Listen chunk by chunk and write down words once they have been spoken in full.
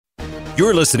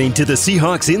You're listening to the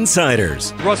Seahawks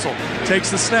Insiders. Russell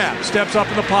takes the snap, steps up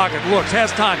in the pocket, looks,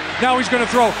 has time. Now he's going to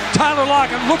throw. Tyler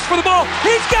Lockett looks for the ball.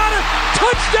 He's got it.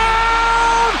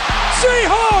 Touchdown,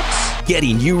 Seahawks!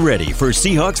 Getting you ready for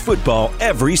Seahawks football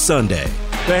every Sunday.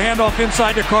 The handoff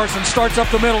inside to Carson, starts up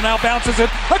the middle, now bounces it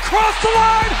across the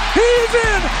line. He's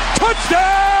in.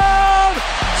 Touchdown,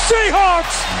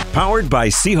 Seahawks! Powered by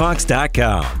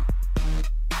Seahawks.com.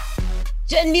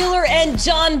 Jen Mueller and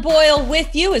John Boyle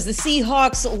with you as the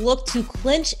Seahawks look to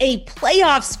clinch a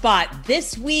playoff spot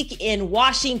this week in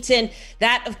Washington.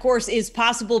 That, of course, is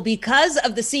possible because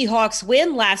of the Seahawks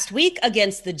win last week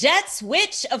against the Jets,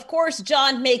 which, of course,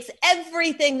 John, makes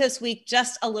everything this week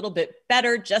just a little bit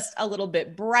better, just a little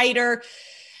bit brighter,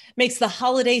 makes the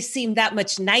holidays seem that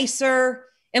much nicer.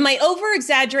 Am I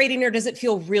over-exaggerating, or does it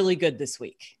feel really good this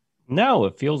week? No,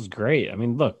 it feels great. I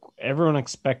mean, look, everyone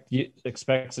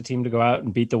expects a team to go out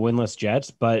and beat the winless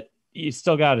Jets, but you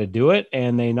still got to do it.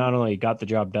 And they not only got the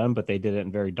job done, but they did it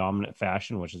in very dominant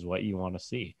fashion, which is what you want to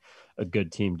see a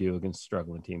good team do against a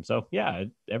struggling team. So, yeah,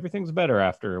 everything's better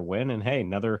after a win. And, hey,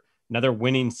 another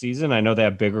winning season. I know they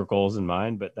have bigger goals in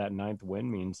mind, but that 9th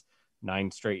win means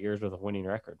 9 straight years with a winning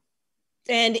record.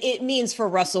 And it means for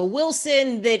Russell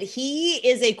Wilson that he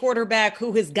is a quarterback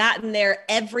who has gotten there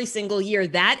every single year.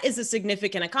 That is a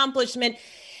significant accomplishment.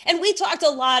 And we talked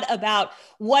a lot about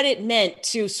what it meant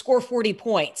to score 40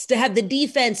 points, to have the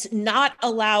defense not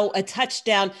allow a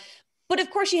touchdown. But of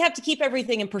course, you have to keep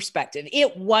everything in perspective.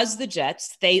 It was the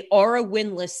Jets. They are a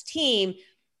winless team.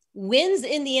 Wins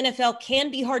in the NFL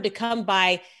can be hard to come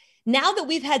by. Now that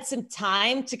we've had some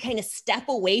time to kind of step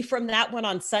away from that one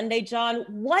on Sunday, John,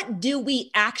 what do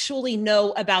we actually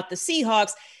know about the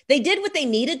Seahawks? They did what they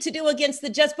needed to do against the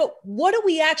Jets, but what do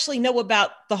we actually know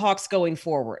about the Hawks going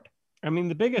forward? I mean,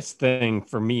 the biggest thing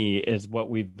for me is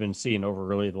what we've been seeing over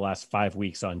really the last 5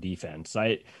 weeks on defense.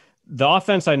 The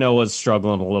offense I know was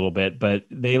struggling a little bit, but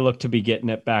they look to be getting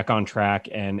it back on track.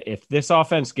 And if this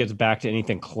offense gets back to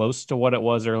anything close to what it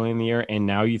was early in the year, and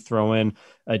now you throw in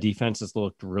a defense that's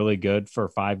looked really good for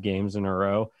 5 games in a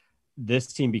row,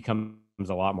 this team becomes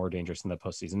a lot more dangerous in the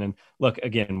postseason. And look,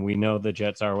 again, we know the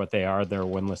Jets are what they are. They're a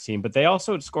winless team, but they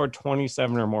also had scored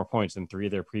 27 or more points in 3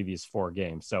 of their previous 4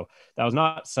 games. So that was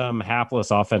not some hapless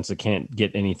offense that can't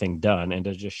get anything done. And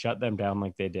to just shut them down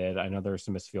like they did, I know there were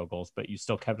some missed field goals, but you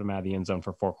still kept them out of the end zone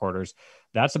for 4 quarters.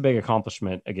 That's a big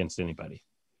accomplishment against anybody.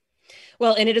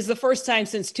 Well, and it is the first time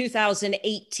since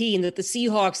 2018 that the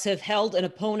Seahawks have held an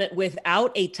opponent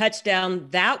without a touchdown.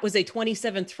 That was a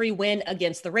 27-3 win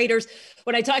against the Raiders.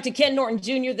 When I talked to Ken Norton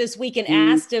Jr. this week and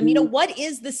asked him, what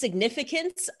is the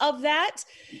significance of that?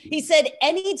 He said,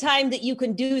 anytime that you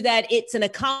can do that, it's an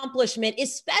accomplishment,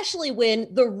 especially when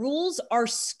the rules are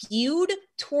skewed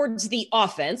towards the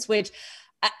offense, which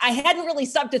I hadn't really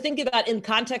stopped to think about in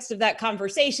context of that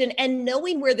conversation, and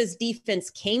knowing where this defense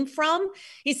came from.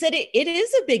 He said it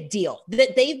is a big deal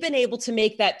that they've been able to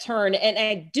make that turn. And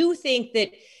I do think that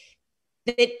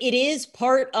it is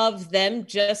part of them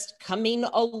just coming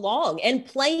along and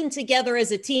playing together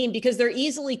as a team, because there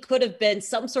easily could have been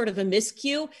some sort of a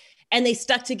miscue, and they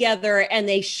stuck together and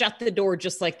they shut the door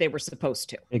just like they were supposed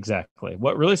to. Exactly.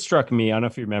 What really struck me, I don't know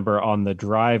if you remember, on the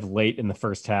drive late in the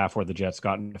first half where the Jets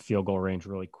got into field goal range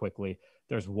really quickly,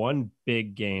 there's one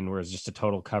big gain where it's just a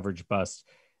total coverage bust.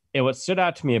 And what stood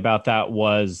out to me about that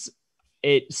was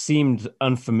it seemed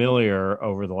unfamiliar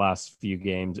over the last few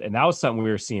games. And that was something we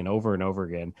were seeing over and over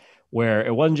again, where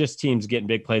it wasn't just teams getting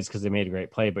big plays because they made a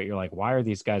great play, but you're like, why are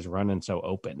these guys running so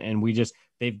open? And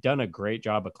they've done a great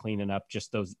job of cleaning up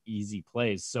just those easy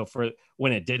plays. So for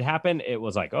when it did happen, it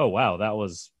was like, oh, wow, that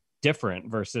was different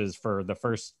versus for the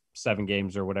first 7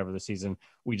 games or whatever the season,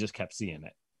 we just kept seeing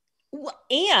it. Well,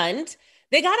 and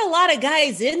they got a lot of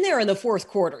guys in there in the fourth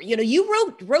quarter.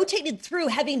 You rotated through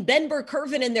having Ben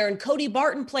Burr-Kirven in there and Cody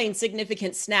Barton playing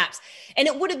significant snaps. And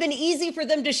it would have been easy for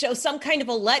them to show some kind of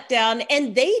a letdown,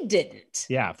 and they didn't.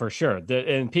 Yeah, for sure.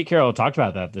 And Pete Carroll talked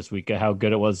about that this week, how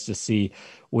good it was to see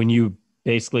when you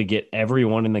basically get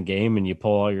everyone in the game and you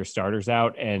pull all your starters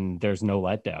out and there's no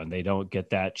letdown. They don't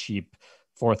get that cheap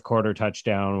fourth quarter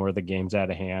touchdown where the game's out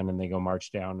of hand and they go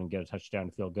march down and get a touchdown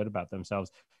to feel good about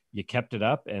themselves. You kept it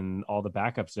up and all the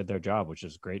backups did their job, which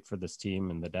is great for this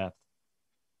team and the depth.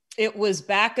 It was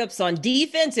backups on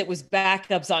defense. It was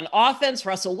backups on offense.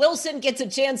 Russell Wilson gets a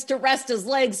chance to rest his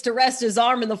legs, to rest his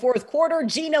arm in the fourth quarter.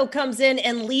 Geno comes in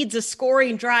and leads a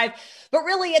scoring drive. But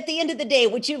really, at the end of the day,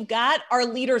 what you've got are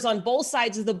leaders on both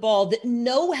sides of the ball that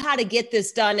know how to get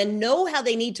this done and know how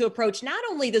they need to approach not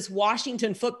only this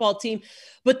Washington football team,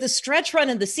 but the stretch run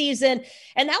of the season.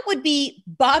 And that would be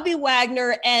Bobby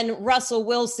Wagner and Russell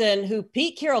Wilson, who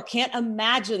Pete Carroll can't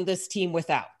imagine this team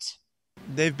without.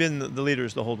 They've been the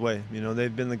leaders the whole way. You know,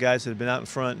 they've been the guys that have been out in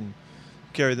front and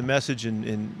carry the message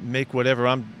and make whatever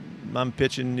I'm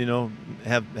pitching, you know,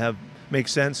 have make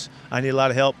sense. I need a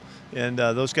lot of help, and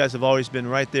those guys have always been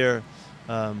right there.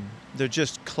 They're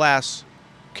just class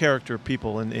character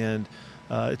people, and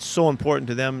it's so important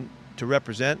to them to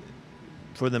represent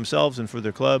for themselves and for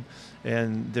their club,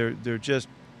 and they're just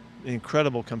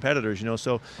incredible competitors, you know,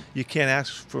 so you can't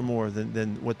ask for more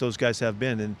than what those guys have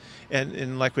been,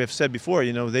 and like we have said before,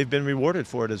 you know, they've been rewarded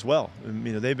for it as well. And,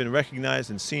 you know, they've been recognized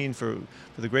and seen for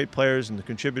the great players and the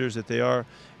contributors that they are,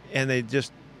 and they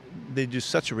do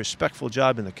such a respectful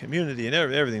job in the community and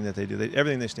everything that they do,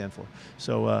 everything they stand for.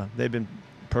 So they've been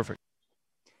perfect.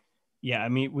 Yeah, I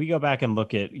mean, you go back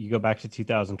to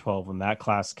 2012 when that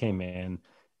class came in.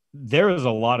 There was a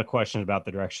lot of questions about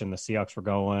the direction the Seahawks were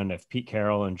going, if Pete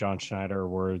Carroll and John Schneider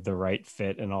were the right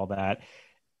fit and all that.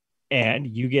 And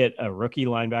you get a rookie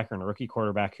linebacker and a rookie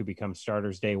quarterback who become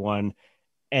starters day one,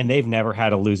 and they've never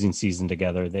had a losing season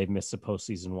together. They've missed the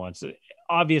postseason once.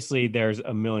 Obviously, there's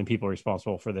a million people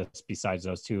responsible for this besides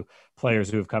those two players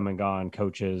who have come and gone,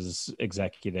 coaches,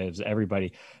 executives,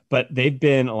 everybody. But they've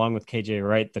been, along with KJ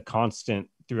Wright, the constant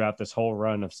throughout this whole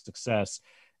run of success.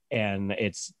 And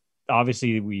it's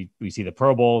obviously we see the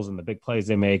Pro Bowls and the big plays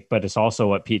they make, but it's also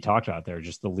what Pete talked about there,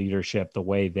 just the leadership, the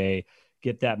way they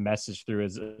get that message through,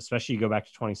 is especially you go back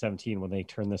to 2017 when they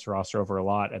turned this roster over a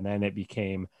lot, and then it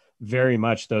became very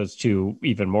much those two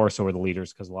even more so were the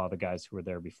leaders, because a lot of the guys who were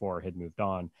there before had moved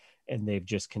on, and they've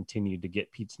just continued to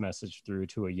get Pete's message through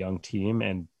to a young team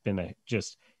and been a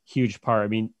just huge part. I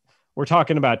mean, we're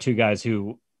talking about two guys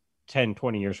who 10,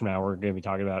 20 years from now, we're going to be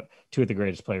talking about two of the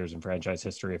greatest players in franchise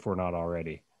history, if we're not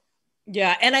already.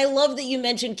 Yeah. And I love that you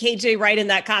mentioned KJ Wright in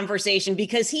that conversation,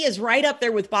 because he is right up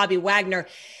there with Bobby Wagner.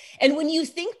 And when you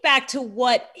think back to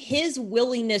what his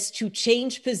willingness to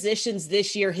change positions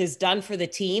this year has done for the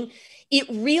team, it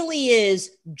really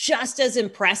is just as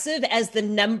impressive as the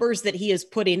numbers that he is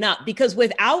putting up. Because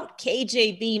without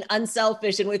KJ being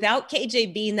unselfish and without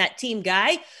KJ being that team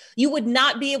guy, you would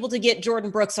not be able to get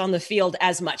Jordan Brooks on the field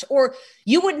as much, or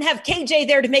you wouldn't have KJ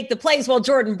there to make the plays while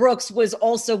Jordan Brooks was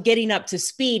also getting up to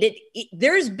speed.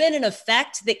 There's been an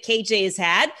effect that KJ has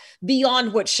had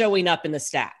beyond what's showing up in the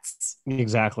stats.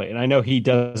 Exactly. And I know he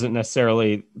doesn't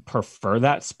necessarily prefer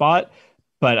that spot,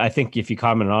 but I think if you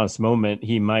caught him in an honest moment,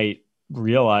 he might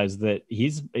realize that he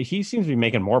seems to be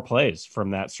making more plays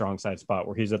from that strong side spot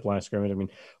where he's at the line of scrimmage. I mean,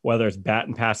 whether it's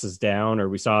batting passes down, or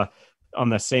we saw on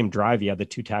the same drive, he had the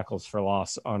 2 tackles for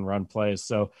loss on run plays.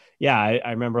 So yeah,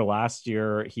 I remember last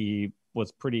year he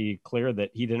was pretty clear that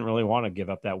he didn't really want to give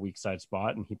up that weak side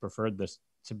spot, and he preferred this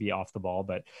to be off the ball,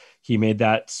 but he made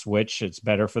that switch. It's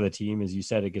better for the team. As you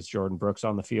said, it gets Jordan Brooks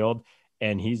on the field,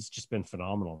 and he's just been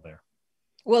phenomenal there.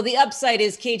 Well, the upside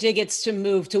is KJ gets to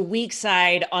move to weak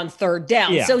side on third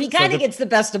down. Yeah, so he kind of gets the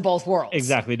best of both worlds.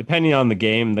 Exactly. Depending on the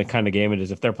game, the kind of game it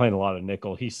is, if they're playing a lot of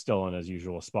nickel, he's still in his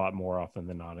usual spot more often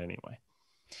than not anyway.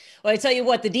 Well, I tell you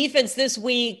what, the defense this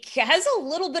week has a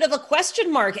little bit of a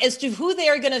question mark as to who they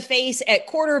are going to face at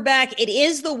quarterback. It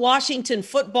is the Washington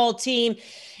football team.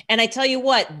 And I tell you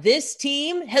what, this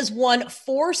team has won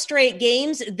 4 straight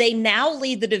games. They now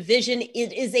lead the division.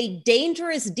 It is a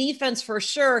dangerous defense for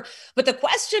sure. But the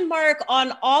question mark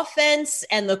on offense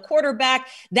and the quarterback,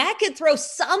 that could throw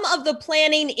some of the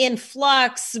planning in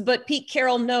flux. But Pete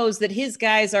Carroll knows that his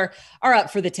guys are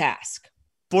up for the task.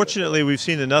 Fortunately, we've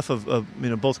seen enough of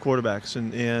both quarterbacks,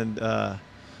 and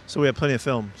so we have plenty of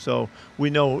film. So we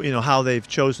know how they've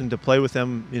chosen to play with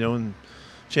them, in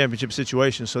championship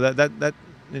situations. So that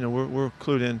we're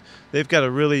clued in. They've got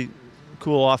a really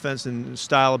cool offense and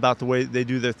style about the way they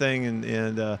do their thing,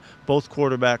 and both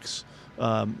quarterbacks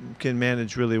can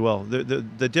manage really well.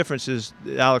 The difference is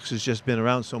Alex has just been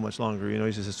around so much longer. He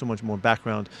just has so much more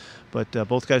background. But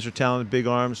both guys are talented, big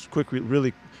arms,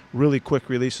 really quick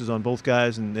releases on both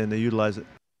guys, and they utilize it.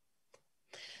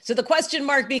 So the question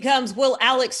mark becomes, will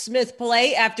Alex Smith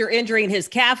play after injuring his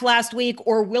calf last week,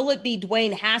 or will it be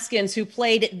Dwayne Haskins, who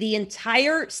played the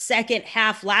entire second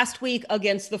half last week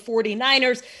against the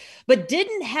 49ers, but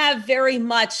didn't have very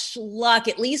much luck,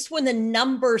 at least when the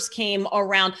numbers came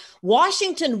around.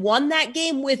 Washington won that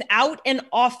game without an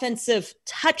offensive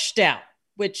touchdown,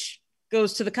 which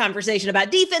goes to the conversation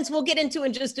about defense we'll get into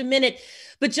in just a minute.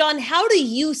 But John, how do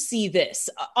you see this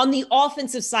on the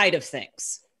offensive side of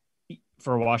things?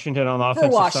 For Washington on the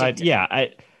offensive side? Yeah.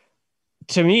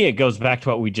 To me, it goes back to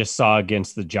what we just saw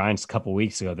against the Giants a couple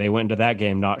weeks ago. They went into that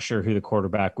game not sure who the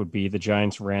quarterback would be. The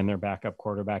Giants ran their backup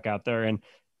quarterback out there, and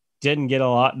didn't get a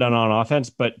lot done on offense,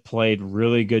 but played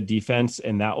really good defense,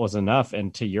 and that was enough.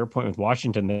 And to your point with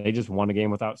Washington, they just won a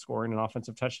game without scoring an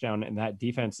offensive touchdown, and that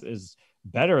defense is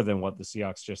better than what the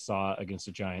Seahawks just saw against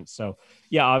the Giants. So,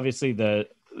 yeah, obviously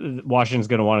Washington's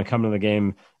going to want to come to the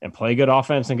game and play good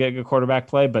offense and get good quarterback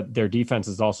play, but their defense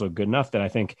is also good enough that I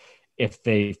think if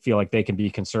they feel like they can be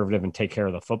conservative and take care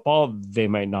of the football, they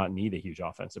might not need a huge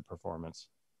offensive performance.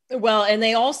 Well, and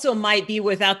they also might be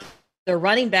without the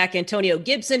running back, Antonio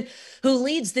Gibson, who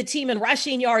leads the team in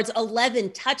rushing yards,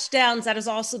 11 touchdowns. That is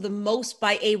also the most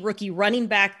by a rookie running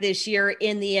back this year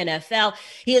in the NFL.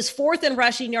 He is 4th in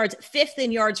rushing yards, 5th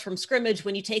in yards from scrimmage.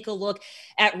 When you take a look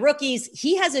at rookies,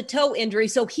 he has a toe injury,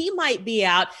 so he might be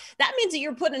out. That means that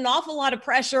you're putting an awful lot of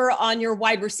pressure on your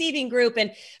wide receiving group.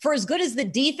 And for as good as the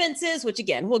defense is, which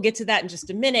again, we'll get to that in just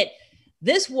a minute,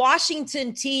 this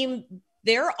Washington team,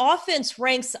 their offense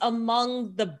ranks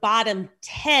among the bottom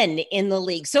 10 in the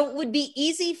league. So it would be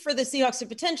easy for the Seahawks to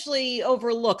potentially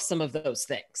overlook some of those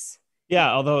things.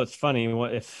 Yeah, although it's funny,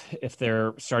 if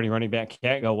their starting running back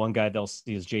can't go, one guy they'll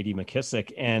see is J.D.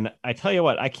 McKissick. And I tell you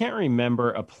what, I can't remember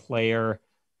a player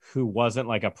who wasn't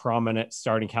like a prominent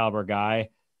starting caliber guy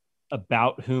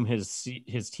about whom his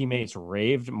teammates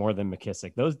raved more than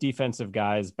McKissick. Those defensive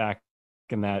guys back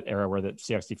in that era where the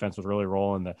Seahawks defense was really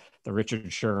rolling, the Richard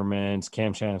Shermans,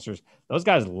 Cam Chancellors, those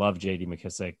guys love J.D.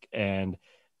 McKissick. And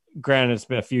granted, it's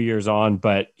been a few years on,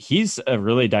 but he's a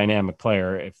really dynamic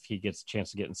player if he gets a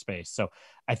chance to get in space. So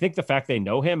I think the fact they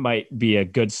know him might be a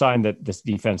good sign that this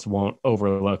defense won't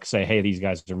overlook, say, hey, these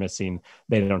guys are missing.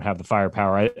 They don't have the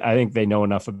firepower. I think they know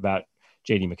enough about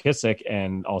J.D. McKissick,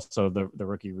 and also the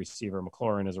rookie receiver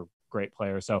McLaurin is a great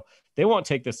player. So they won't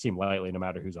take this team lightly no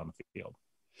matter who's on the field.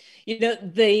 You know,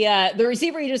 the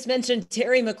receiver you just mentioned,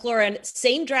 Terry McLaurin,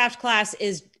 same draft class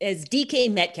as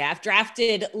DK Metcalf,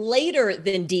 drafted later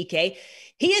than DK.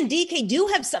 He and DK do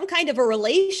have some kind of a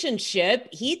relationship.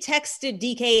 He texted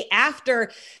DK after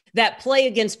that play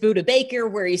against Budda Baker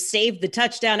where he saved the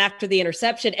touchdown after the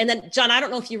interception. And then, John, I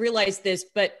don't know if you realize this,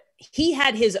 but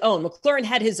McLaurin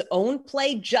had his own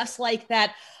play just like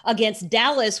that against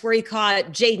Dallas where he caught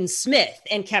Jaden Smith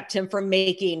and kept him from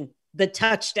making the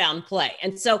touchdown play.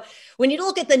 And so when you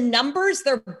look at the numbers,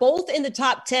 they're both in the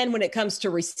top 10 when it comes to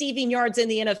receiving yards in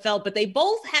the NFL, but they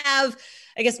both have,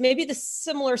 I guess, maybe the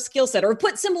similar skill set or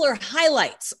put similar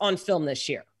highlights on film this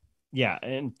year. Yeah,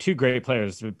 and two great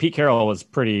players. Pete Carroll was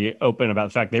pretty open about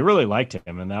the fact they really liked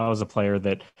him, and that was a player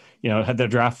that, had the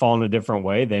draft fallen a different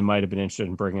way, they might have been interested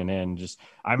in bringing in.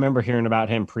 I remember hearing about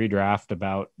him pre-draft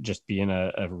about just being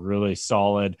a really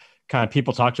solid kind of,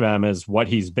 people talked about him as what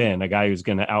he's been, a guy who's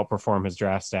going to outperform his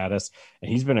draft status,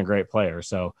 and he's been a great player.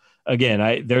 So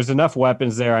again, there's enough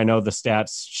weapons there. I know the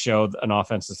stats show an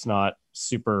offense that's not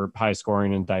super high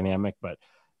scoring and dynamic, but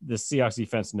the Seahawks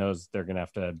defense knows they're going to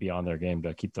have to be on their game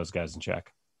to keep those guys in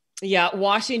check. Yeah,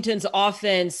 Washington's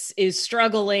offense is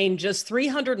struggling, just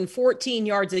 314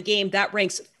 yards a game. That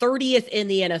ranks 30th in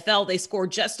the NFL. They score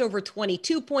just over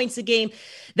 22 points a game.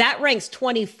 That ranks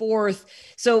 24th.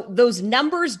 So those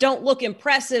numbers don't look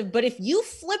impressive. But if you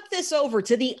flip this over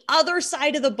to the other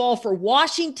side of the ball for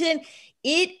Washington,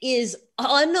 it is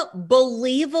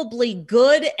unbelievably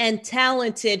good and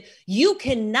talented. You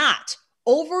cannot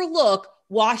overlook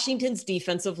Washington's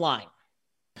defensive line.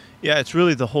 Yeah, it's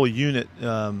really the whole unit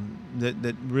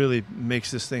that really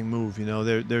makes this thing move.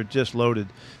 They're just loaded.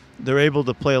 They're able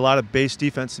to play a lot of base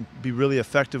defense and be really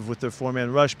effective with their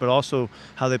four-man rush, but also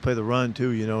how they play the run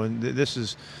too. And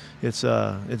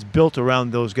it's built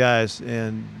around those guys,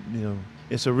 and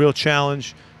it's a real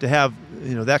challenge to have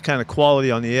that kind of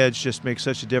quality on the edge. Just makes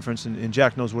such a difference, and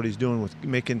Jack knows what he's doing with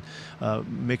making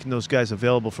those guys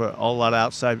available for a lot of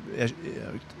outside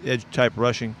edge type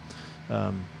rushing.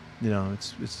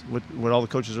 It's what all the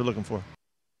coaches are looking for.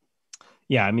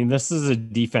 Yeah, I mean, this is a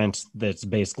defense that's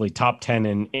basically top 10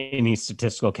 in any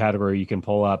statistical category you can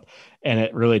pull up, and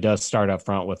it really does start up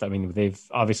front with, they've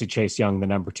obviously Chase Young, the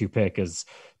number 2 pick, is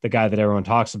the guy that everyone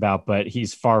talks about, but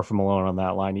he's far from alone on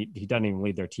that line. He doesn't even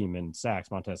lead their team in sacks.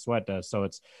 Montez Sweat does. So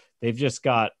they've just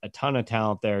got a ton of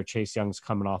talent there. Chase Young's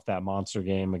coming off that monster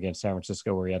game against San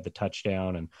Francisco where he had the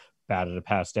touchdown and batted a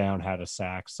pass down, had a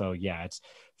sack. So yeah, it's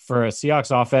for a Seahawks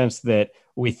offense that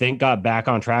we think got back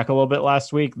on track a little bit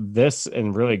last week, this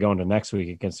and really going to next week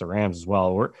against the Rams as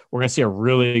well. We're going to see a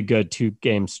really good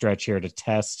 2-game stretch here to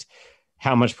test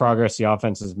how much progress the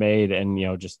offense has made and,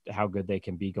 just how good they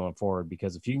can be going forward.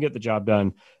 Because if you can get the job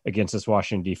done against this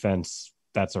Washington defense,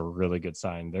 that's a really good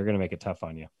sign. They're going to make it tough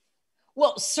on you.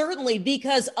 Well, certainly,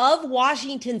 because of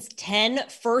Washington's 10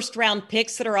 first-round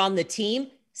picks that are on the team,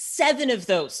 7 of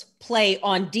those play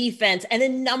on defense, and a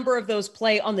number of those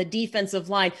play on the defensive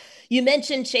line. You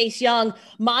mentioned Chase Young.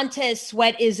 Montez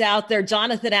Sweat is out there.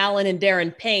 Jonathan Allen and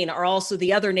Darren Payne are also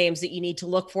the other names that you need to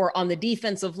look for on the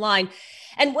defensive line.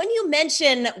 And when you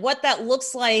mention what that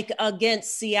looks like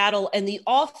against Seattle and the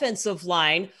offensive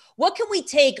line, what can we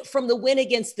take from the win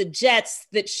against the Jets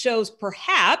that shows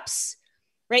perhaps,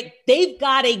 right, they've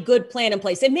got a good plan in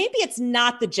place? And maybe it's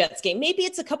not the Jets game. Maybe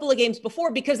it's a couple of games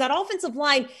before, because that offensive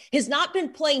line has not been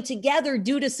playing together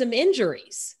due to some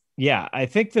injuries. Yeah, I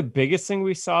think the biggest thing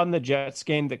we saw in the Jets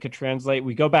game that could translate, if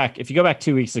you go back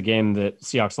 2 weeks, a game that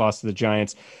Seahawks lost to the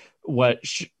Giants, what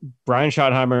Brian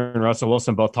Schottenheimer and Russell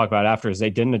Wilson both talked about after is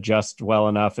they didn't adjust well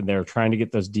enough, and they were trying to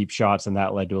get those deep shots, and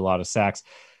that led to a lot of sacks.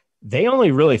 They only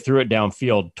really threw it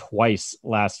downfield twice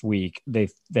last week. They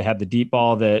had the deep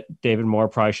ball that David Moore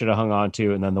probably should have hung on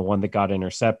to, and then the one that got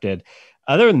intercepted.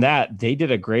 Other than that, they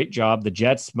did a great job. The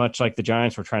Jets, much like the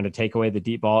Giants, were trying to take away the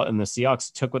deep ball, and the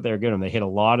Seahawks took what they were giving them. They hit a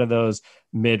lot of those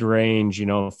mid-range,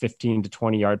 15 to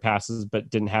 20-yard passes, but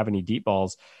didn't have any deep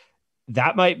balls.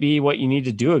 That might be what you need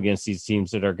to do against these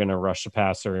teams that are going to rush the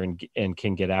passer and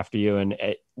can get after you. And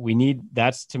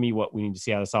that's to me what we need to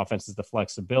see out of this offense is the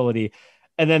flexibility.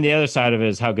 And then the other side of it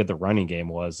is how good the running game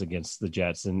was against the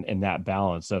Jets, and that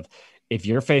balance of, if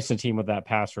you're facing a team with that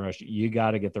pass rush, you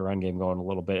got to get the run game going a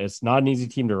little bit. It's not an easy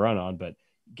team to run on, but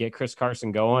get Chris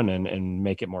Carson going and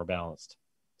make it more balanced.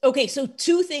 Okay, so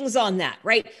 2 things on that,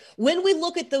 right? When we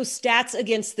look at those stats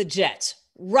against the Jets,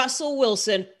 Russell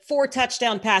Wilson, 4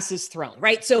 touchdown passes thrown,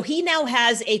 right? So he now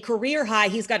has a career high.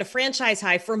 He's got a franchise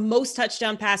high for most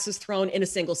touchdown passes thrown in a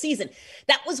single season.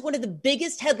 That was one of the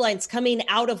biggest headlines coming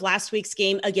out of last week's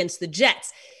game against the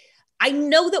Jets. I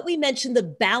know that we mentioned the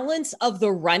balance of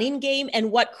the running game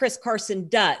and what Chris Carson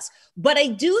does, but I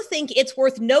do think it's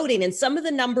worth noting in some of the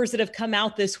numbers that have come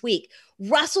out this week,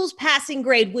 Russell's passing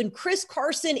grade when Chris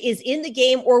Carson is in the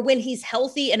game or when he's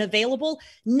healthy and available,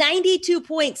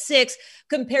 92.6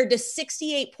 compared to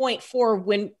 68.4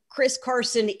 when Chris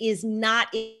Carson is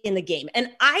not in the game. And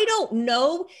I don't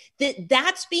know that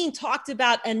that's being talked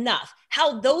about enough,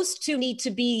 how those two need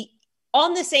to be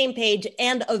on the same page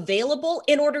and available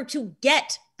in order to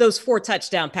get those 4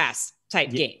 touchdown pass type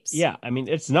games. Yeah. I mean,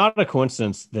 it's not a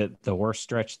coincidence that the worst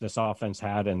stretch this offense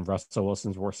had and Russell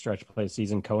Wilson's worst stretch play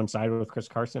season coincided with Chris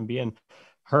Carson being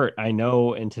hurt. I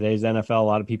know in today's NFL, a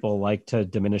lot of people like to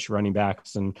diminish running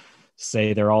backs and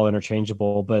say they're all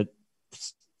interchangeable, but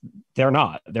they're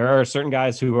not. There are certain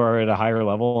guys who are at a higher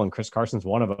level, and Chris Carson's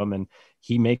one of them, and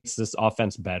he makes this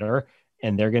offense better,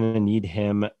 and they're going to need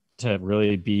him to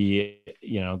really be,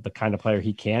 the kind of player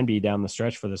he can be down the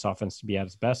stretch for this offense to be at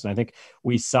its best. And I think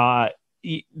we saw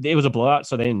it was a blowout,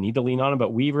 so they didn't need to lean on him,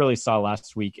 but we really saw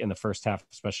last week in the first half,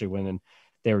 especially when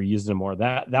they were using him more,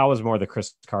 that was more the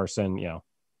Chris Carson,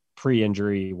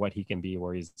 pre-injury, what he can be,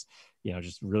 where he's,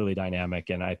 just really dynamic.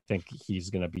 And I think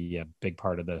he's going to be a big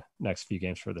part of the next few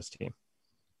games for this team.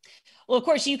 Well, of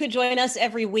course, you could join us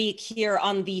every week here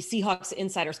on the Seahawks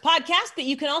Insiders podcast, but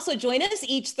you can also join us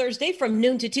each Thursday from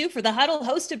noon to 2 for The Huddle,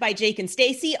 hosted by Jake and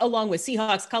Stacy, along with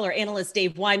Seahawks color analyst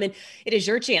Dave Wyman. It is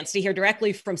your chance to hear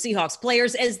directly from Seahawks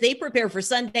players as they prepare for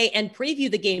Sunday and preview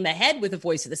the game ahead with the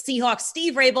voice of the Seahawks,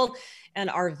 Steve Rabel,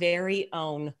 and our very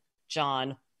own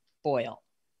John Boyle.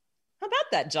 How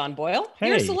about that, John Boyle? Hey,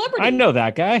 you're a celebrity. I know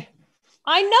that guy.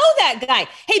 I know that guy.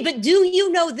 Hey, but do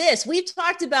you know this? We've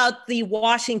talked about the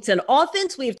Washington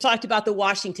offense. We've talked about the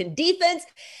Washington defense.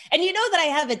 And you know that I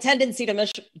have a tendency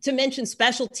to mention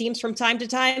special teams from time to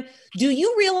time. Do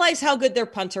you realize how good their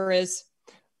punter is?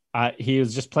 He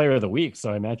was just player of the week,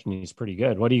 so I imagine he's pretty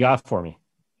good. What do you got for me?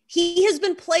 He has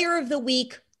been player of the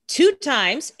week 2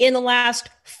 times in the last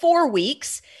 4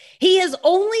 weeks. He has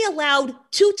only allowed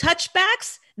 2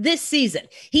 touchbacks this season.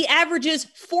 He averages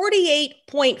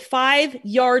 48.5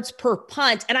 yards per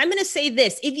punt. And I'm going to say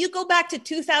this, if you go back to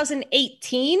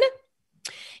 2018,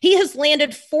 he has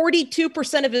landed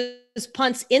 42% of his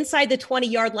punts inside the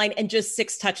 20-yard line and just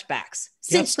 6 touchbacks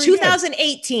since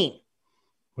 2018. Good.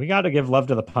 We got to give love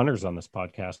to the punters on this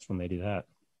podcast when they do that.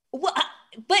 Well,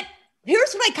 but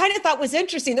here's what I kind of thought was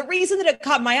interesting. The reason that it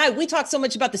caught my eye, we talked so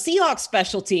much about the Seahawks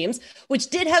special teams, which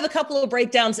did have a couple of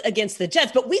breakdowns against the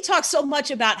Jets, but we talked so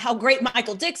much about how great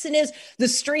Michael Dixon is, the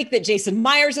streak that Jason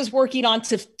Myers is working on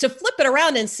to flip it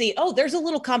around and see, oh, there's a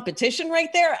little competition right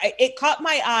there. It caught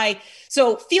my eye.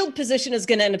 So field position is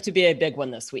going to end up to be a big one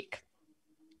this week.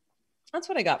 That's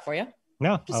what I got for you.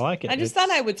 No, I like it. I just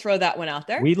thought I would throw that one out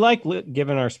there. We like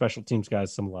giving our special teams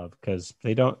guys some love because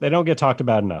they don't get talked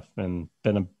about enough and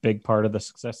been a big part of the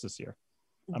success this year.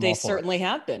 They certainly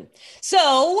have been.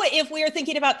 So if we are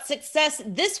thinking about success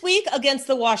this week against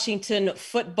the Washington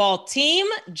football team,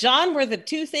 John, what are the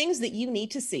two things that you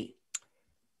need to see?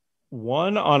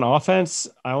 One, on offense,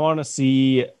 I want to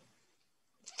see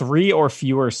 3 or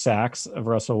fewer sacks of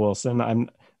Russell Wilson.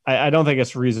 I don't think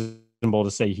it's reasonable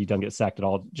to say he doesn't get sacked at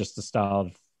all, just the style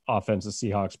of offense the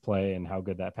Seahawks play and how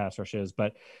good that pass rush is.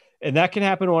 And that can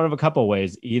happen one of a couple of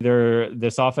ways. Either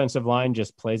this offensive line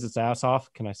just plays its ass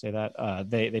off. Can I say that?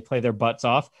 They play their butts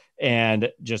off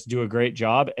and just do a great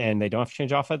job, and they don't have to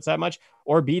change offense that much.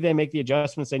 Or B, they make the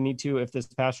adjustments they need to if this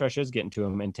pass rush is getting to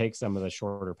them and take some of the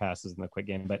shorter passes in the quick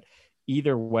game. But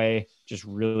either way, just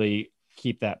really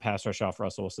keep that pass rush off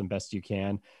Russell Wilson best you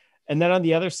can. And then on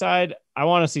the other side, I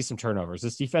want to see some turnovers.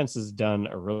 This defense has done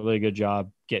a really good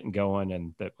job getting going.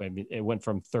 And it went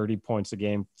from 30 points a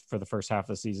game for the first half of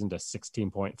the season to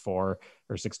 16.4 or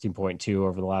 16.2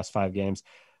 over the last 5 games.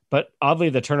 But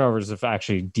oddly, the turnovers have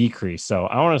actually decreased. So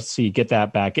I want to see get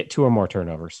that back, get 2 or more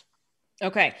turnovers.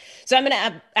 Okay. So I'm going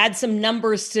to add some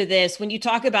numbers to this. When you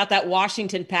talk about that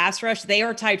Washington pass rush, they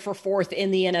are tied for 4th in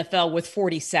the NFL with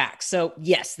 40 sacks. So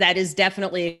yes, that is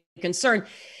definitely a concern.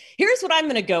 Here's what I'm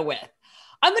going to go with.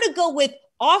 I'm going to go with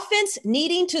offense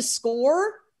needing to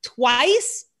score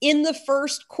twice in the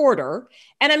first quarter.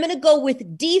 And I'm going to go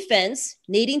with defense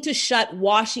needing to shut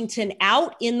Washington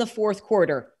out in the fourth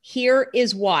quarter. Here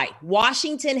is why.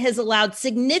 Washington has allowed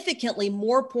significantly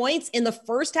more points in the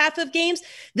first half of games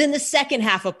than the second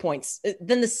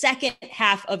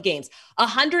half of games,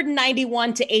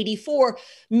 191 to 84.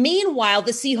 Meanwhile,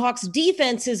 the Seahawks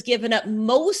defense has given up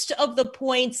most of the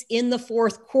points in the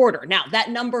fourth quarter. Now, that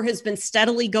number has been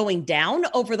steadily going down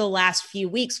over the last few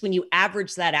weeks when you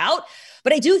average that out.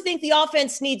 But I do think the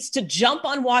offense needs to jump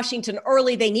on Washington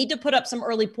early. They need to put up some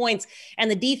early points, and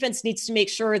the defense needs to make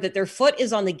sure that their foot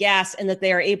is on the gas and that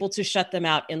they are able to shut them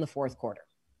out in the fourth quarter.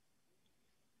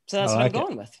 So that's what I'm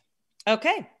going with.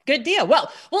 Okay, good deal.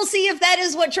 Well, we'll see if that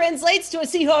is what translates to a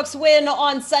Seahawks win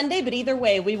on Sunday. But either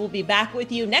way, we will be back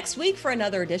with you next week for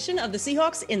another edition of the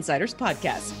Seahawks Insiders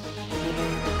Podcast.